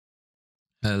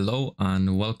Hello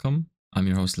and welcome. I'm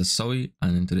your host Lasoe,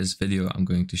 and in today's video I'm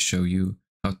going to show you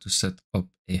how to set up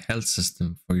a health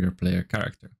system for your player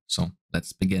character. So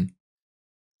let's begin.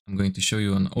 I'm going to show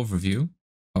you an overview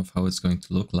of how it's going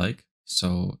to look like.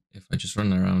 So if I just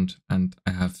run around and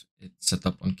I have it set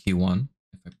up on key 1,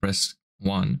 if I press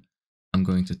 1, I'm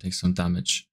going to take some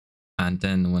damage. And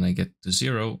then when I get to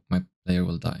 0, my player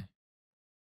will die.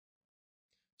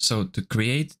 So to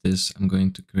create this, I'm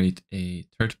going to create a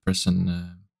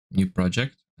third-person new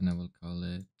project, and I will call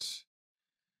it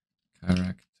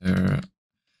character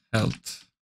health.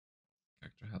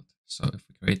 Character health. So if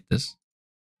we create this,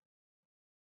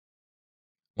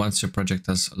 once your project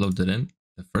has loaded in,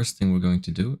 the first thing we're going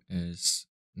to do is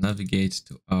navigate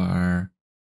to our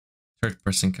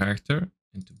third-person character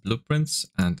into blueprints,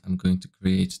 and I'm going to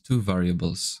create two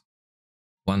variables,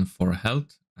 one for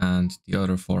health and the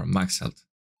other for max health.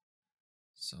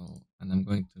 So, and I'm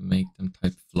going to make them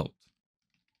type float.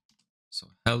 So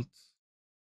health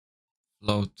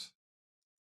float,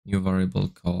 new variable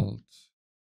called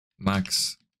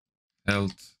max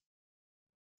health,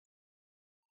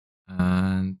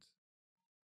 and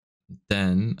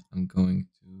then I'm going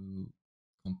to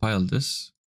compile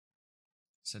this,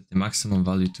 set the maximum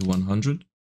value to 100,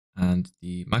 and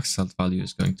the max health value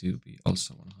is going to be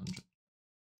also 100.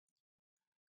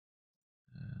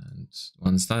 And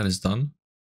once that is done,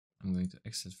 I'm going to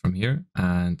exit from here,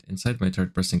 and inside my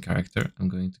third-person character, I'm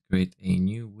going to create a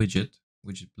new widget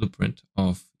blueprint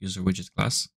of user widget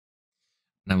class,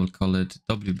 and I will call it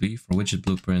WB for widget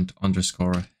blueprint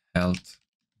underscore health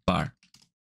bar.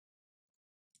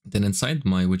 Then inside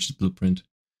my widget blueprint,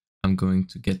 I'm going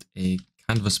to get a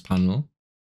canvas panel.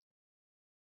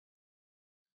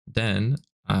 Then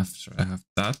after I have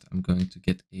that, I'm going to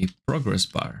get a progress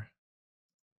bar.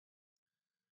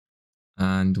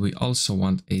 And we also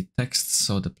want a text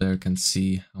so the player can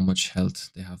see how much health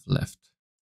they have left.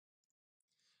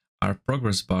 Our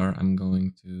progress bar, I'm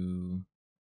going to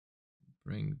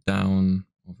bring down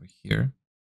over here.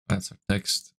 That's our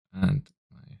text, and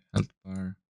my health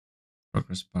bar,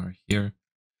 progress bar here.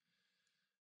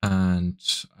 And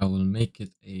I will make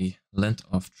it a length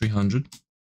of 300.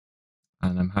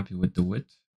 And I'm happy with the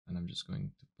width. And I'm just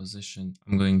going to position,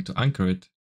 I'm going to anchor it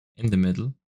in the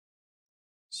middle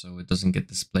so it doesn't get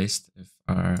displaced if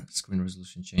our screen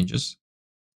resolution changes.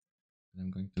 And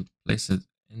I'm going to place it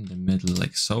in the middle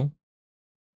like so.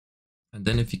 And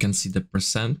then if you can see the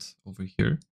percent over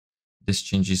here, this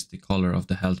changes the color of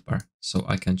the health bar. So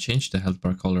I can change the health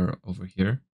bar color over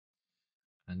here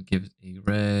and give it a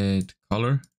red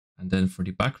color. And then for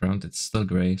the background, it's still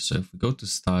gray. So if we go to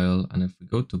style and if we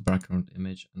go to background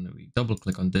image and we double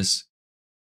click on this,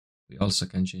 we also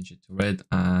can change it to red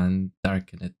and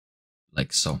darken it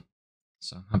like so.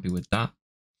 So I'm happy with that.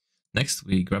 Next,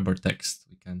 we grab our text.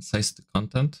 We can size the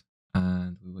content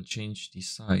and we will change the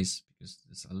size because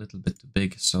it's a little bit too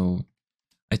big. So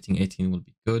I think 18 will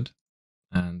be good.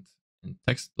 And in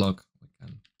text block, we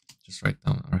can just write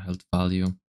down our health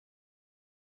value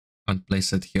and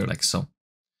place it here like so.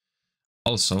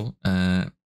 Also,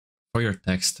 for your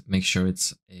text, make sure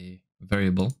it's a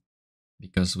variable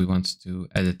because we want to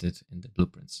edit it in the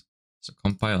blueprints. So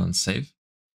compile and save.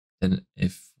 Then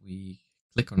if we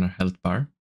click on our health bar,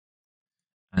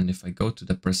 and if I go to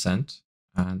the percent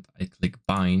and I click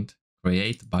bind,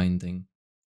 create binding,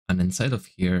 and inside of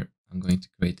here, I'm going to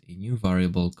create a new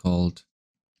variable called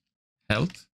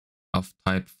health of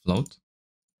type float.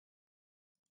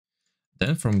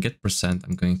 Then from get percent,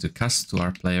 I'm going to cast to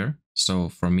our player. So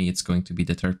for me, it's going to be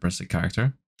the third-person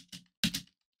character.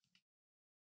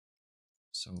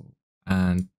 So,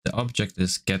 and the object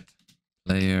is get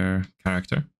player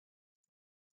character.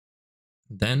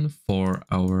 Then for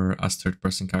our as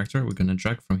third-person character, we're going to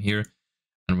drag from here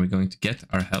and we're going to get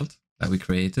our health that we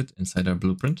created inside our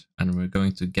blueprint, and we're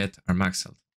going to get our max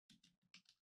health.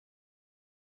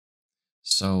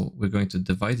 So we're going to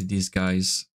divide these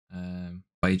guys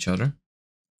by each other,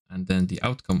 and then the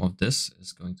outcome of this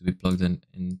is going to be plugged in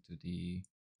into the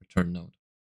return node.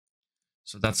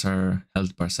 So that's our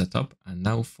health bar setup. And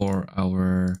now for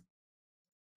our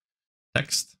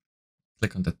text,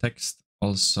 click on the text.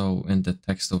 Also in the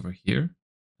text over here,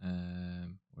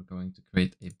 we're going to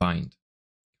create a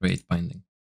create binding.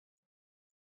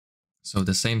 So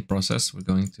the same process, we're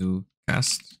going to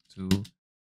cast to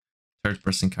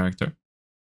third-person character.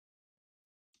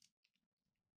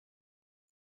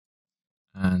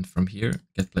 And from here,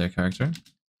 get player character.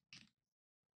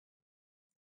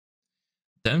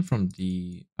 Then from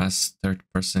the as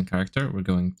third-person character, we're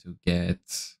going to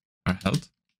get our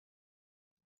health.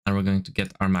 And we're going to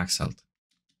get our max health.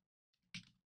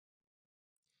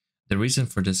 The reason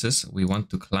for this is we want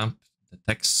to clamp the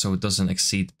text so it doesn't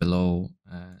exceed below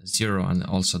 0 and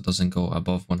also doesn't go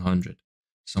above 100.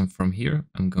 So from here,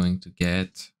 I'm going to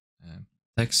get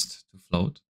text to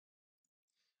float.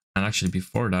 And actually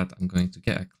before that, I'm going to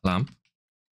get a clamp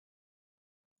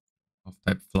of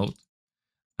type float.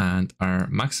 And our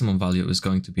maximum value is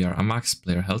going to be our max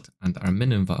player health, and our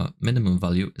minimum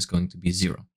value is going to be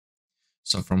 0.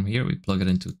 So from here, we plug it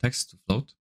into text to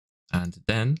float. And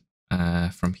then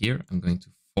from here, I'm going to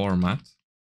format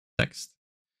text,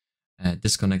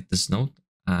 disconnect this node,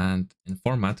 and in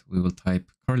format, we will type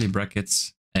curly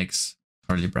brackets, x,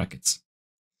 curly brackets,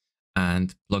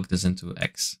 and plug this into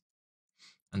x.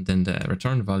 And then the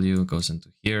return value goes into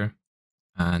here,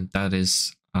 and that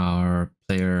is our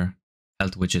player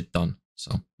health widget done.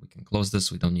 So we can close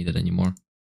this, we don't need it anymore.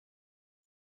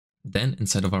 Then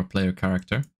inside of our player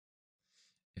character,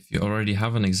 if you already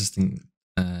have an existing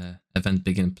event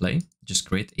begin play, just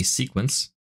create a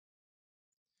sequence.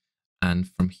 And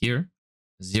from here,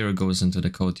 0 goes into the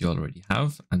code you already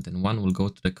have, and then 1 will go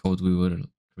to the code we will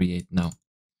create now.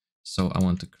 So I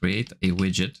want to create a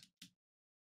widget,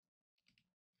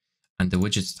 and the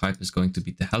widget's type is going to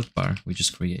be the health bar we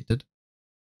just created.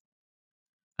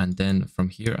 And then from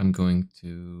here, I'm going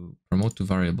to promote to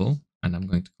variable, and I'm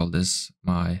going to call this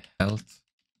my health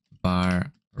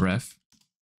bar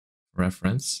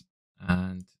reference.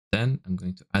 And then I'm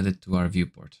going to add it to our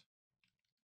viewport.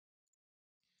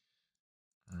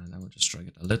 And I will just drag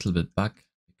it a little bit back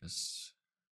because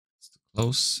it's too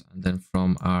close. And then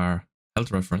from our health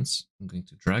reference, I'm going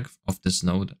to drag off this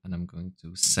node and I'm going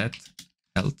to set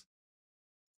health.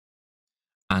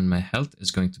 And my health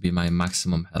is going to be my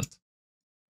maximum health,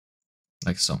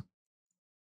 like so.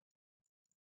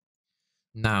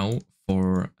 Now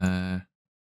for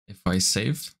if I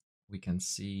save, we can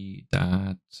see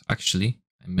that actually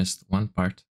I missed one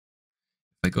part.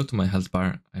 If I go to my health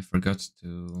bar, I forgot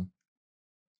to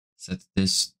set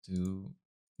this to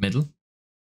middle.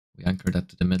 We anchor that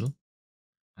to the middle.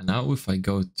 And now if I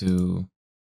go to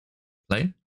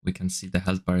play, we can see the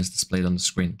health bar is displayed on the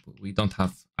screen, but we don't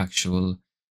have actual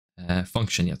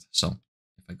function yet. So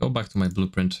if I go back to my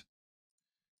blueprint,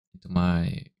 into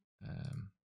my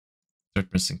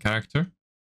third person character,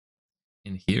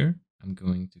 in here, I'm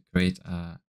going to create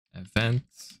a event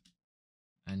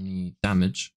any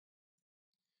damage.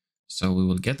 So we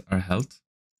will get our health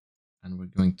and we're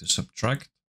going to subtract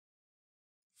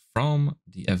from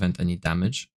the event any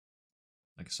damage,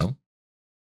 like so.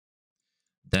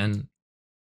 Then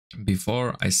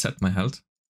before I set my health,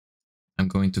 I'm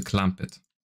going to clamp it.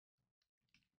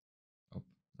 Oh,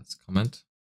 that's comment.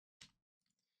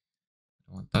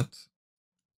 I want that.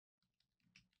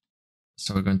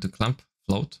 So we're going to clamp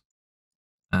float,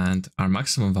 and our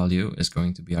maximum value is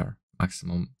going to be our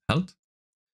maximum health,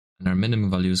 and our minimum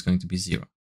value is going to be 0.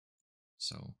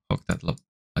 So hook that up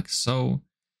like so,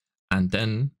 and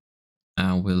then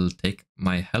I will take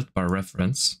my health bar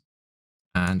reference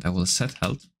and I will set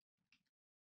health,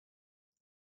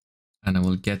 and I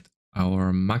will get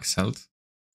our max health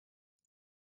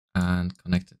and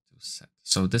connect it to set.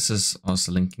 So this is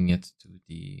also linking it to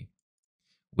the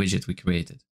widget we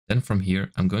created. Then from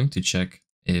here, I'm going to check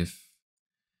if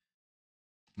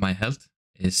my health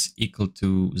is equal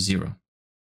to 0.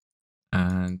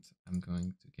 And I'm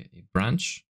going to get a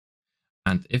branch.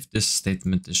 And if this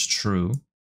statement is true,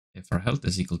 if our health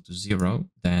is equal to 0,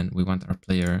 then we want our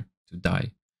player to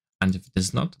die. And if it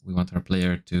is not, we want our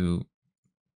player to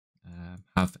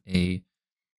have a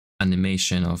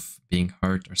animation of being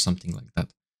hurt or something like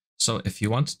that. So if you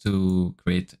want to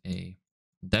create a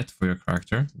death for your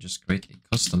character, just create a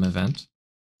custom event.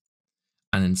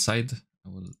 And inside, I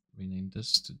will rename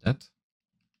this to death.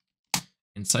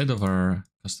 Inside of our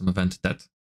custom event death,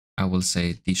 I will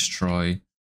say destroy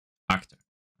actor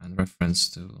and reference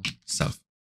to self.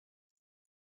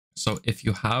 So if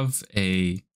you have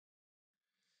a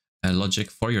logic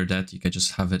for your death, you can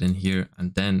just have it in here,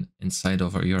 and then inside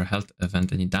of your health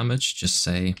event any damage, just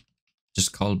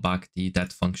call back the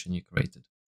death function you created.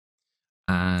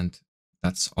 And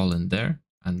that's all in there.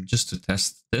 And just to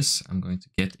test this, I'm going to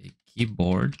get a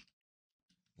keyboard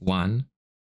 1.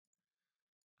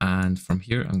 And from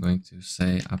here, I'm going to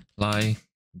say apply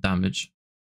damage.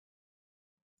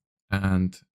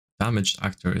 And damaged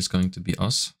actor is going to be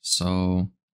us. So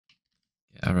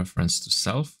a reference to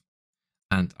self.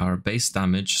 And our base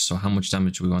damage, so how much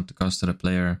damage we want to cause to the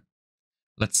player,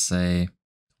 let's say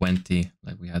 20,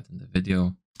 like we had in the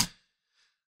video.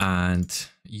 And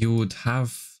you would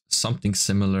have something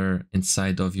similar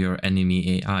inside of your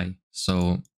enemy AI.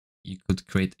 So you could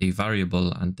create a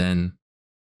variable and then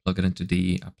plug it into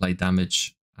the apply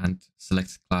damage and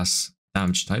select class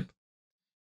damage type.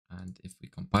 And if we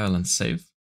compile and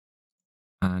save,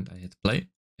 and I hit play,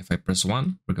 if I press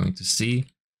 1, we're going to see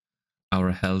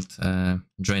our health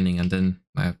draining, and then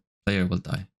my player will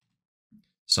die.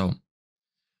 So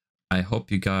I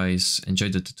hope you guys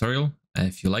enjoyed the tutorial.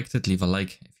 If you liked it, leave a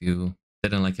like. If you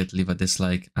didn't like it, leave a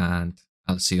dislike, and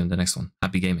I'll see you in the next one.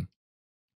 Happy gaming.